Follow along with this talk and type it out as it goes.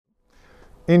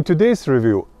In today's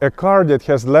review, a car that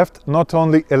has left not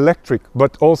only electric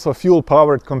but also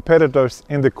fuel-powered competitors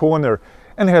in the corner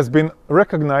and has been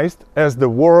recognized as the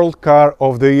World Car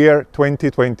of the Year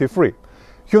 2023,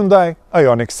 Hyundai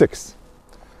IONIQ 6.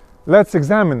 Let's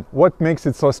examine what makes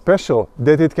it so special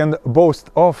that it can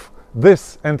boast of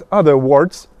this and other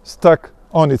awards stuck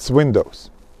on its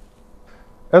windows.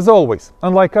 As always,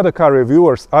 unlike other car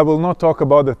reviewers, I will not talk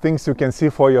about the things you can see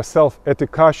for yourself at the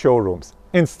car showrooms.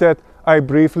 Instead, I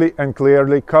briefly and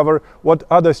clearly cover what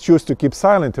others choose to keep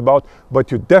silent about,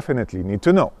 but you definitely need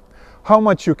to know. How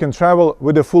much you can travel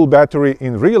with a full battery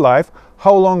in real life,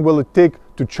 how long will it take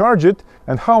to charge it,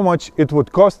 and how much it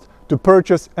would cost to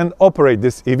purchase and operate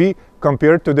this EV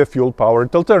compared to the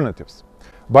fuel-powered alternatives.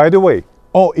 By the way,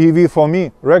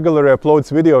 OEV4ME regularly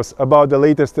uploads videos about the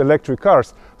latest electric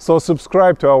cars, so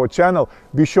subscribe to our channel.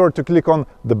 Be sure to click on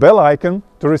the bell icon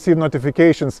to receive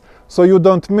notifications so you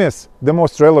don't miss the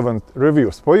most relevant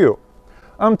reviews for you.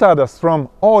 I'm Tadas from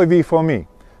OEV4ME,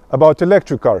 about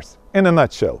electric cars in a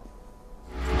nutshell.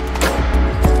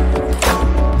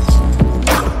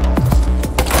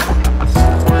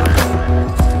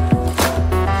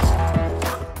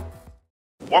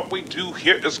 What we do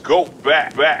here is go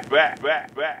back.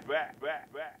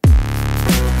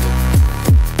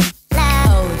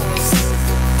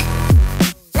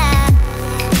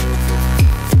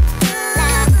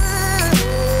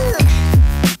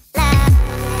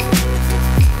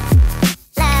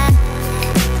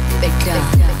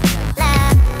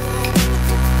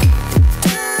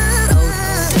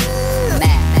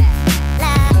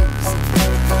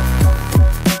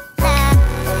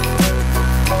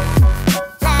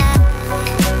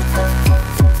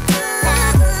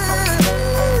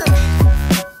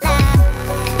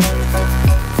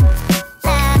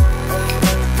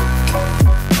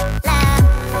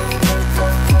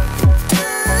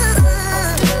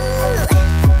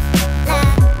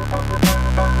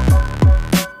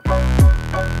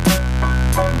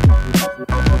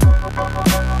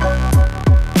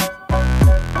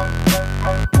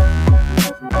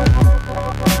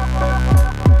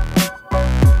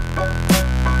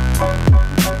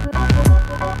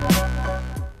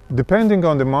 Depending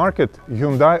on the market,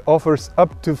 Hyundai offers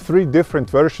up to 3 different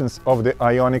versions of the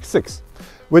IONIQ 6,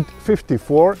 with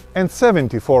 54 and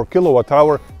 74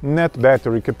 kWh net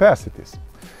battery capacities.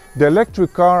 The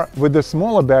electric car with the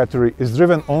smaller battery is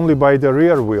driven only by the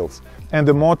rear wheels and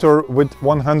the motor with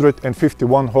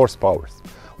 151 horsepower,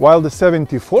 while the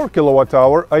 74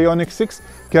 kWh IONIQ 6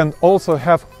 can also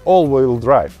have all-wheel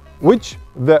drive, which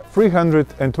the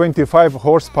 325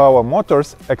 horsepower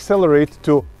motors accelerate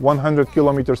to 100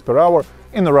 km per hour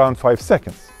in around 5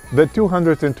 seconds. The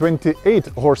 228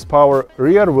 horsepower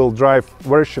rear-wheel drive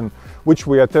version, which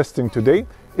we are testing today,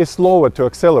 is slower to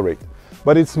accelerate,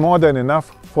 but it's more than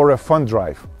enough for a fun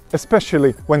drive,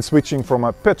 especially when switching from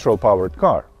a petrol-powered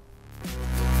car.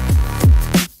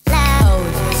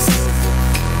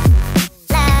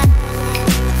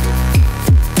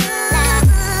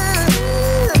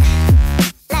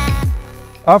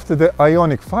 After the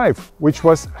IONIQ 5, which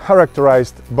was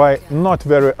characterized by not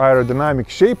very aerodynamic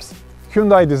shapes,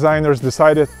 Hyundai designers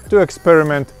decided to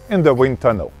experiment in the wind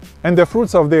tunnel. And the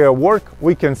fruits of their work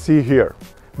we can see here.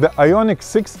 The IONIQ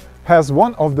 6 has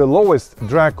one of the lowest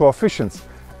drag coefficients,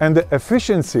 and the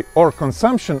efficiency or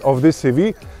consumption of this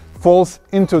EV falls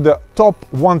into the top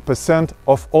 1%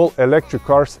 of all electric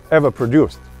cars ever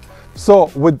produced.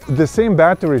 So, with the same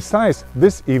battery size,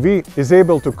 this EV is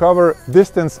able to cover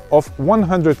distance of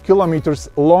 100 kilometers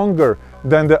longer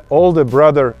than the older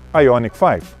brother IONIQ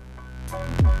 5.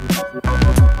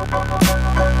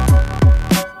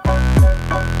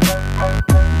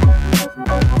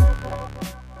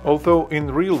 Although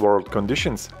in real-world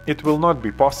conditions it will not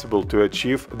be possible to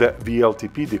achieve the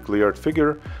WLTP declared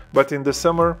figure, but in the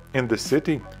summer, in the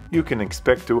city, you can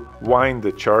expect to wind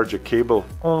the charger cable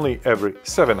only every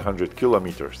 700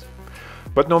 kilometers.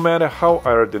 But no matter how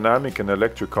aerodynamic an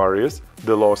electric car is,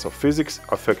 the laws of physics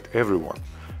affect everyone.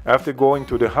 After going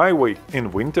to the highway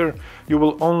in winter, you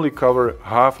will only cover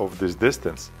half of this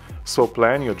distance, so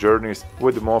plan your journeys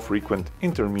with more frequent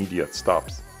intermediate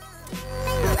stops.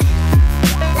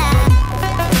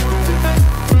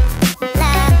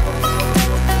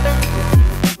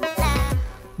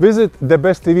 Visit the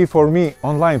Best EV for Me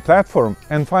online platform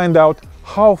and find out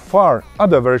how far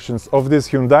other versions of this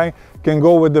Hyundai can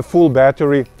go with the full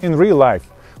battery in real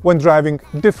life when driving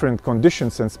different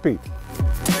conditions and speed.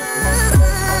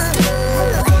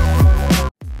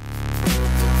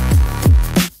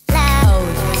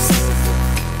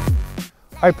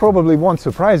 I probably won't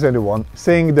surprise anyone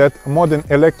saying that modern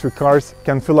electric cars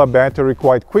can fill up battery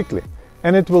quite quickly.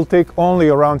 and it will take only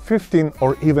around 15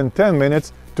 or even 10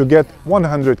 minutes to get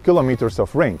 100 kilometers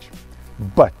of range.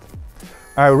 But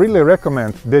I really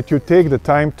recommend that you take the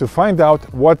time to find out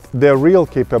what the real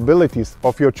capabilities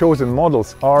of your chosen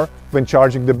models are when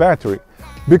charging the battery,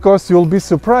 because you'll be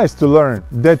surprised to learn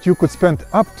that you could spend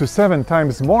up to 7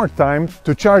 times more time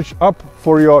to charge up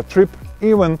for your trip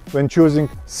even when choosing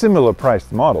similar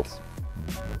priced models.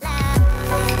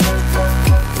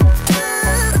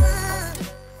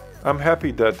 I'm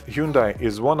happy that Hyundai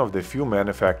is one of the few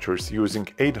manufacturers using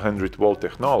 800-volt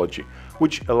technology,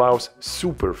 which allows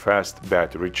super fast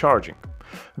battery charging.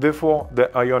 Therefore,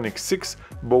 the IONIQ 6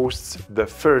 boasts the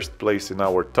first place in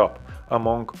our top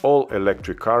among all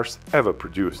electric cars ever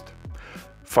produced.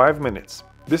 5 minutes.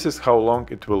 This is how long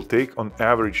it will take on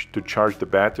average to charge the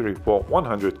battery for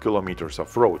 100 kilometers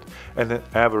of road, and an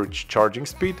average charging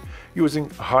speed using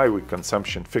highway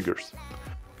consumption figures.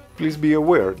 Please be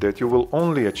aware that you will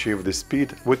only achieve this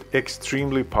speed with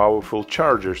extremely powerful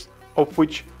chargers, of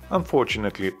which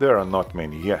unfortunately there are not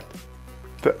many yet.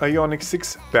 The IONIQ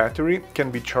 6 battery can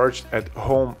be charged at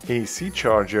home AC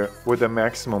charger with a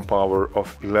maximum power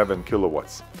of 11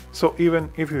 kilowatts. So even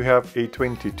if you have a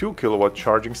 22 kilowatt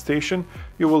charging station,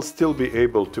 you will still be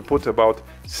able to put about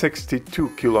 62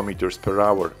 kilometers per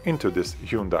hour into this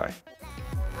Hyundai.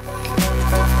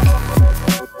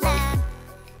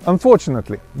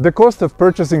 Unfortunately, the cost of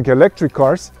purchasing electric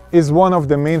cars is one of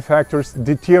the main factors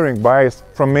deterring buyers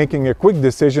from making a quick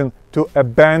decision to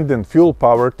abandon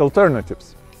fuel-powered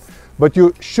alternatives. But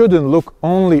you shouldn't look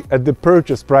only at the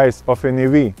purchase price of an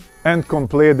EV and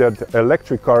complain that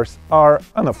electric cars are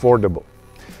unaffordable.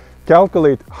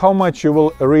 Calculate how much you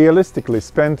will realistically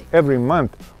spend every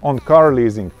month on car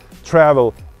leasing,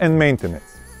 travel, and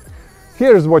maintenance.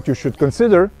 Here's what you should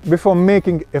consider before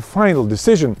making a final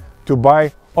decision to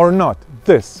buy or not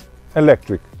this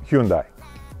electric Hyundai.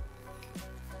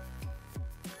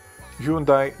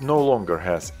 Hyundai no longer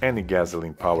has any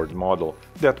gasoline-powered model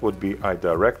that would be a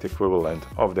direct equivalent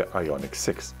of the IONIQ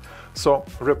 6. So,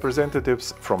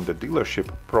 representatives from the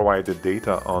dealership provided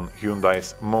data on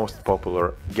Hyundai's most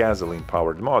popular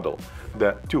gasoline-powered model,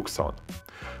 the Tucson.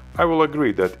 I will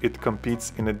agree that it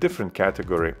competes in a different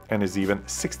category and is even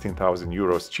 16,000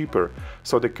 euros cheaper,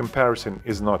 so the comparison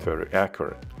is not very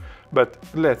accurate. But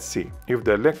let's see if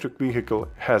the electric vehicle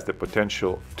has the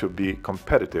potential to be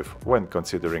competitive when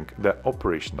considering the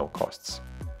operational costs.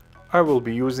 I will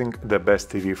be using the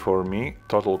Best OEV4ME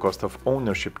total cost of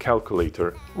ownership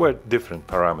calculator, where different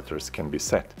parameters can be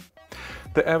set.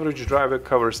 The average driver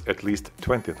covers at least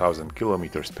 20,000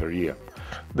 kilometers per year.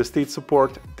 The state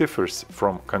support differs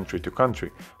from country to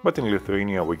country, but in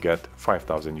Lithuania we get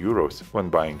 5,000 euros when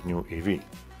buying new EV.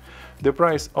 The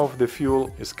price of the fuel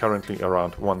is currently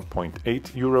around 1.8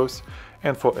 euros,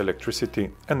 and for electricity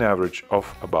an average of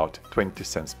about 20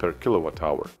 cents per kilowatt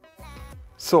hour.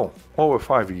 So, over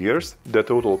 5 years, the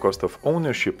total cost of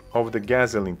ownership of the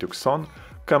gasoline Tucson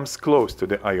comes close to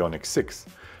the IONIQ 6,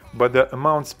 but the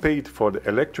amounts paid for the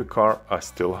electric car are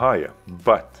still higher.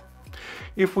 But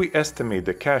if we estimate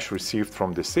the cash received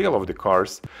from the sale of the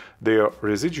cars, their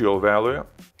residual value,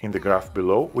 in the graph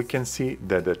below, we can see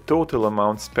that the total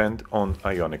amount spent on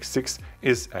IONIQ 6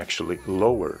 is actually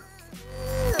lower.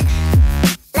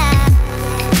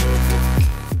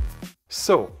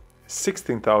 So,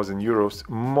 16,000 euros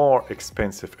more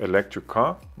expensive electric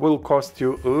car will cost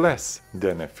you less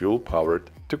than a fuel-powered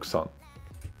Tucson.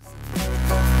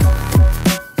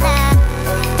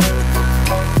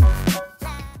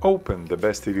 Open the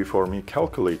Best OEV4ME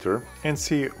calculator and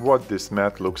see what this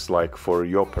math looks like for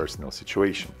your personal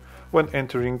situation when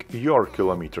entering your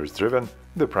kilometers driven,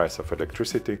 the price of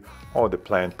electricity, or the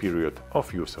planned period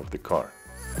of use of the car.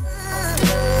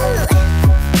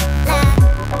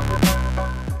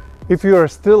 If you are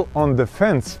still on the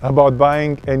fence about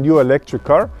buying a new electric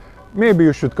car, maybe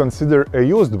you should consider a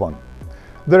used one.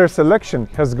 Their selection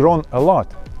has grown a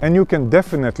lot, and you can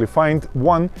definitely find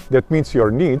one that meets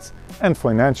your needs and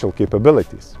financial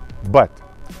capabilities. But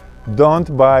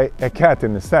don't buy a cat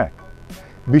in a sack.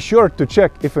 Be sure to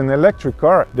check if an electric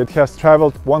car that has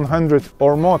traveled 100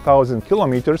 or more thousand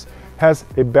kilometers has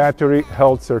a battery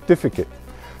health certificate,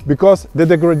 because the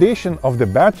degradation of the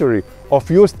battery of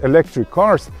used electric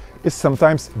cars is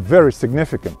sometimes very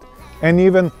significant, and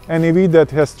even an EV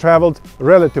that has traveled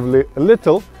relatively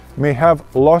little may have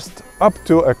lost up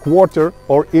to a quarter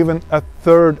or even a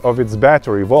third of its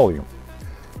battery volume.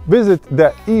 Visit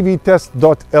the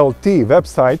evtest.lt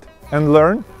website and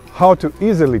learn how to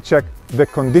easily check the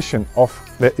condition of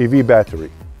the EV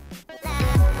battery.